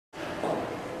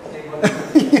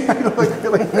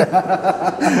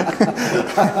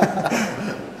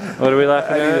What are we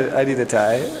laughing at? I need a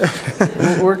tie.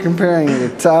 We're comparing the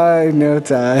tie, no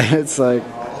tie. It's like,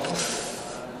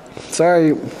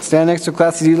 sorry, stand next to a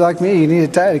classy dude like me. You need a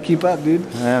tie to keep up, dude.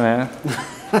 Yeah, man.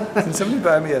 Can somebody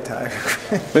buy me a tie?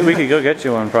 We could go get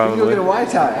you one, You probably. go get a white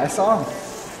tie. I saw him.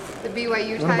 The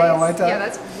BYU ties? Wanna buy a white tie? Yeah,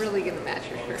 that's really gonna match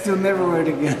your shirt. You'll never wear it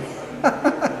again.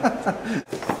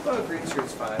 Oh, green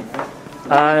shirt's fine,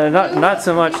 right? Not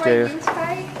so much, BYU Dave.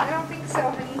 tie? I don't think so,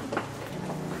 honey.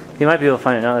 You might be able to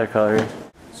find another color. Dude,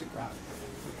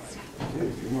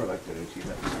 you're more likely to achieve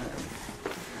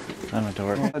that. I'm a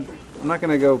dork. I'm not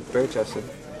gonna go bare chested.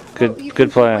 Good, You good can get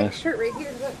a plan. white shirt right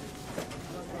here, look.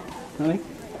 Honey? You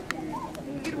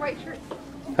can get a white shirt.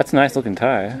 That's a nice looking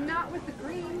tie. Not with the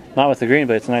green. Not with the green,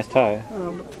 but it's a nice tie.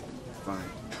 Fine.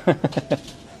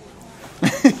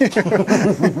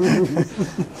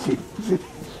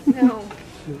 No.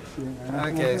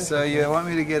 Okay, so you want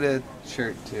me to get a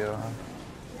shirt too, huh?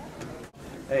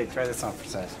 Hey, try this on for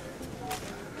size.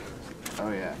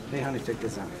 Oh yeah. Hey honey, check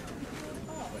this out.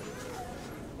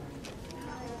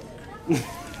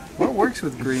 What works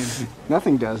with green?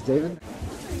 Nothing does, David.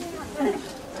 I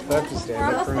have to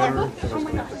stand up forever.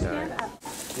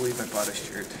 I believe I bought a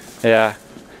shirt. Yeah.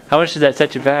 How much did that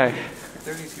set you back?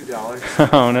 $32.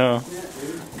 Oh no.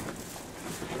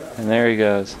 And there he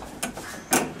goes.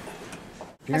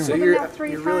 I've So put them out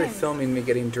 3 you're really times. filming me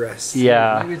getting dressed.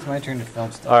 Yeah. Maybe it's my turn to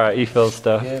film stuff. Alright, you filled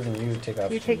stuff. Give and you take off.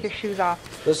 You take your shoes off.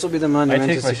 This will be the I take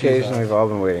monumentous my shoes occasion off. we've all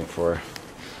been waiting for.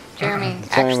 Jeremy, The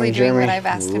time actually when doing Jeremy- what I've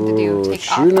asked him to do. Ooh, Take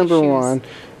shoe off my number shoes. one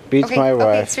beats Okay, my okay,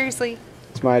 wife. seriously.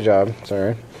 It's my job.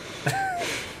 Sorry.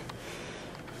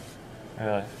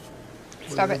 Really?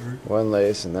 Stop it. One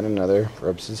lace and then another.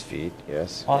 Rubs his feet.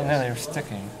 Yes. Oh, yes. no, they were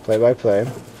sticking. Play by play.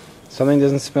 Something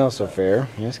doesn't smell so fair.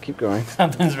 Yes, keep going.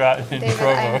 Something's rotten in David,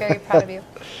 Provo. I'm very proud of you.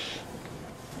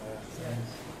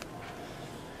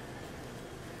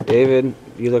 David,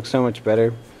 you look so much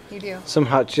better. You do. Some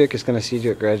hot chick is going to see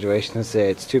you at graduation and say,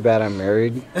 "It's too bad I'm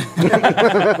married." If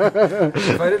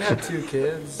I didn't have 2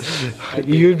 kids,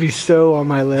 You'd be so on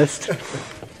my list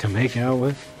to make out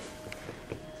with.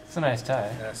 It's a nice tie.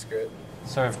 that's great.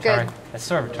 Sort of good. It's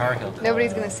sort of a Tar Heel.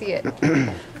 Nobody's gonna see it.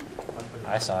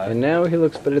 I saw And it. now he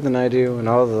looks better than I do, and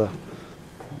all the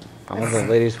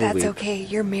ladies will That's weep. okay.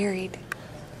 You're married.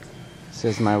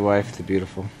 Says my wife, the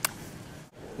beautiful.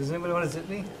 Does anybody want to zip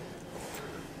me?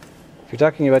 If you're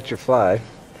talking about your fly,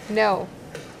 No.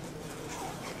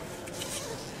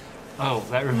 Oh,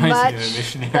 that reminds me of a Much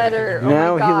missionary. better. Oh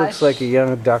now my he gosh. looks like a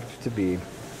young doctor-to-be.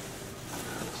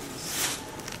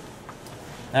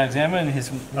 Now examine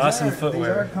his awesome These are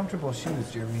footwear. comfortable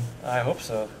shoes, Jeremy. I hope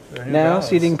so. They're New Now Balance.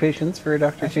 seating patients for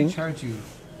Dr. I should Ching. charge you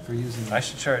for using them. I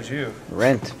should charge you.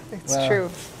 Rent. It's Well. true.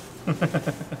 We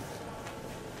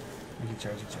can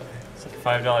charge each other. It's a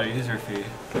 $5 user fee.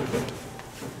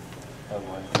 Oh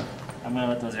boy. I'm gonna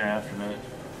let those air out for a minute.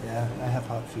 Yeah, I have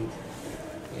hot feet.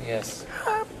 Yes.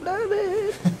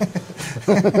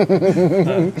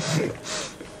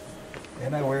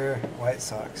 And I wear white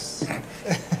socks.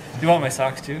 You want my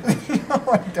socks too? No,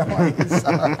 I don't want your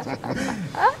socks.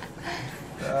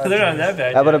 They're not that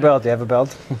bad. How about a yet. belt? Do you have a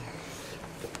belt?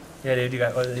 Yeah, dude, you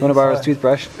got one of these. You want to borrow his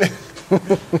toothbrush?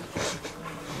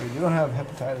 You don't have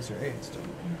hepatitis or AIDS, do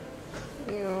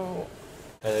you?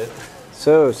 You.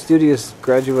 So, studious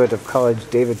graduate of college,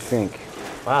 David Fink.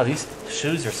 Wow, these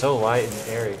shoes are so light and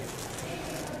airy.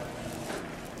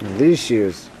 And these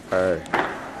shoes are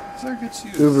These are good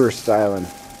shoes. uber styling.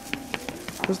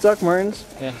 Those Doc Martens?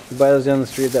 Yeah. You buy those down the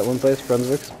street at that one place,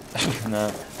 Brunswick's? No.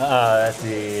 That's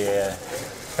the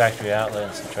factory outlet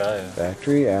in Centralia.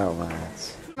 Factory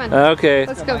outlets. Come on. Okay.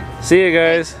 Let's go. See you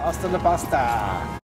guys. Hasta la pasta.